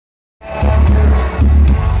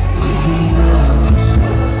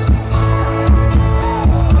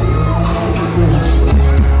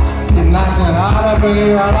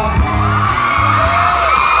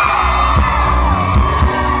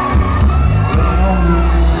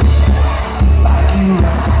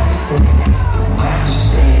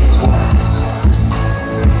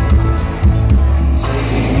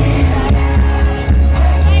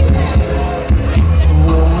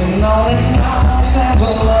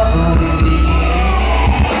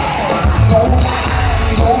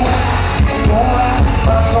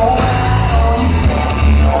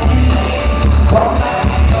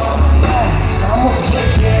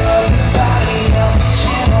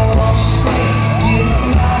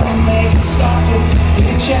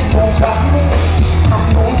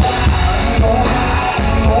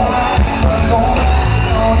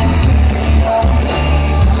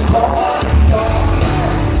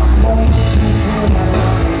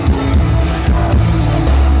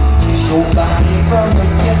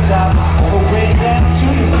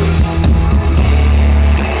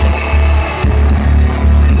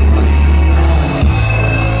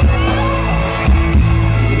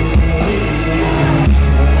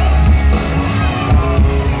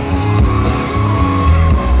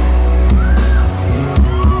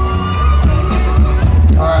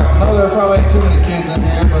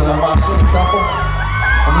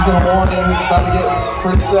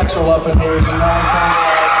Pretty sexual up in here, so now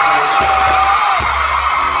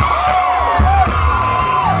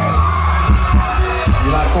you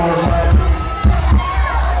like Coors Light?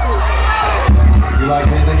 You like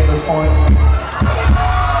anything at this point? I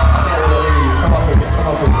can't really hear you. Come up here real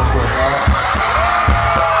quick, alright?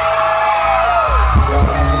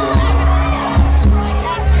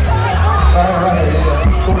 Right here,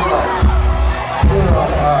 yeah. Coors Light. You're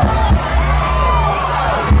right, alright.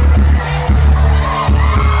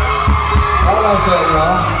 Like I said,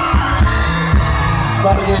 y'all, it's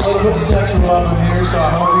about to get a little bit sexual up in here, so I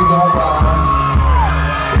hope you don't mind.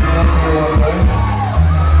 Should get up here one day.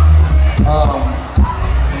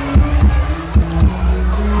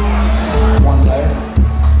 One day.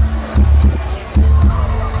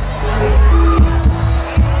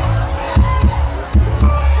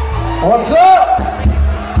 What's up?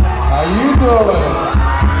 How you doing?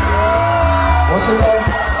 What's your name?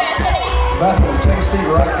 Bethany. Bethany, take a seat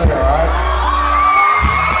right there, alright?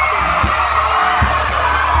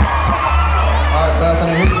 Alright,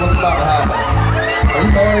 Bethany, here's what's about to happen. Are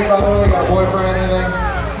you married, by the way? Got a boyfriend, anything?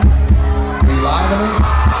 Are you lying to me?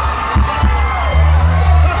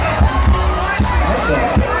 Right there.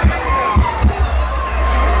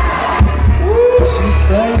 Woo, she's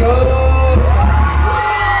single.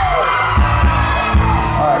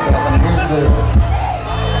 Alright, Bethany, here's the deal.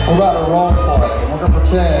 We're about to role play. We're going to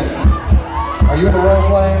pretend. Are you in the role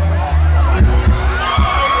play?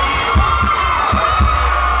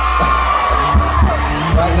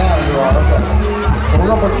 Right now you are, okay. So we're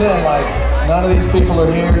going to pretend like none of these people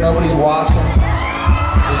are here, nobody's watching.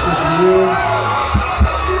 It's just you,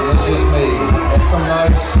 and it's just me. It's some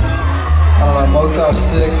nice, I don't know, Motel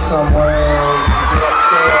 6 somewhere, get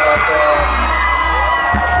upstairs like that.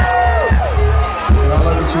 And I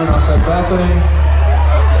look at you and I say, Bethany,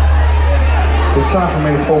 it's time for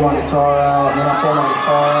me to pull my guitar out, and then I pull my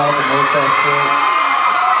guitar out at Motel 6.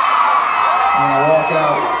 And I walk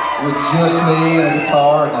out with just me and a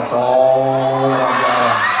guitar, and that's all I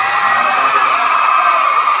got.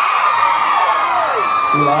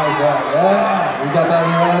 She likes that. Yeah, you got that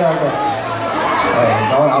in your head? Okay. Hey,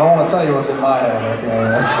 I don't want to tell you what's in my head, okay?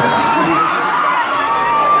 That's it.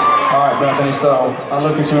 All right, Bethany, so I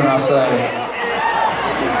look at you and I say,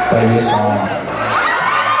 baby, it's on.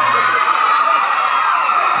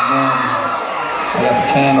 I got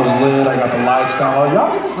the candles lit, I got the lights down low.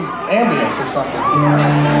 Y'all give me some ambience or something.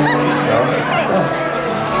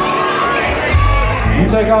 You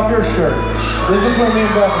take off your shirt. This is between me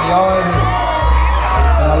and Bethany, y'all right here.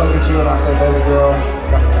 And I look at you and I say, baby girl, I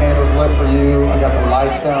got the candles lit for you. I got the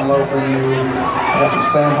lights down low for you. I got some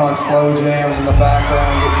Sam Hunt slow jams in the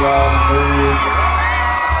background, getting y'all in the mood.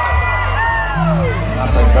 And I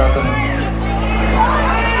say, Bethany,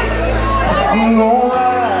 I'm gonna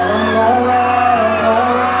ride.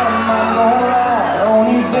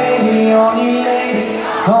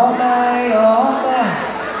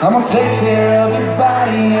 I'm gonna take care of your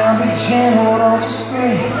body, I'll be gentle, don't you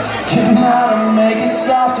scream. Let's kick them out and make it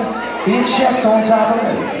softer, put your chest on top of me.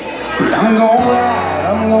 I'm gonna ride,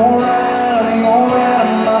 I'm gonna ride, I'm gonna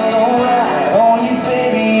ride, I'm gonna ride on you,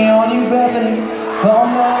 baby, on you, Bethany, all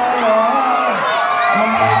night, all night.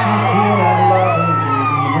 I'm gonna make you feel that love and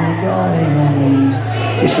baby, you're on your knees.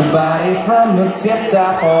 Kiss your body from the tip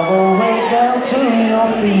top all the way down to your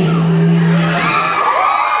feet.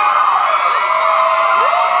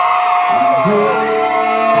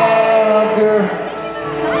 Yeah, girl,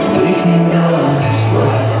 we can go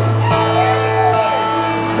slow.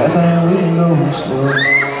 Bethany, we can go slow.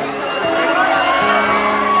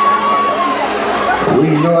 We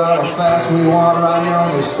can go out as fast as we want right here on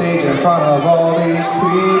this stage in front of all these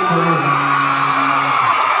people.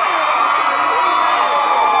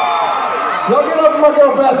 Y'all get over my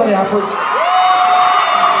girl Bethany,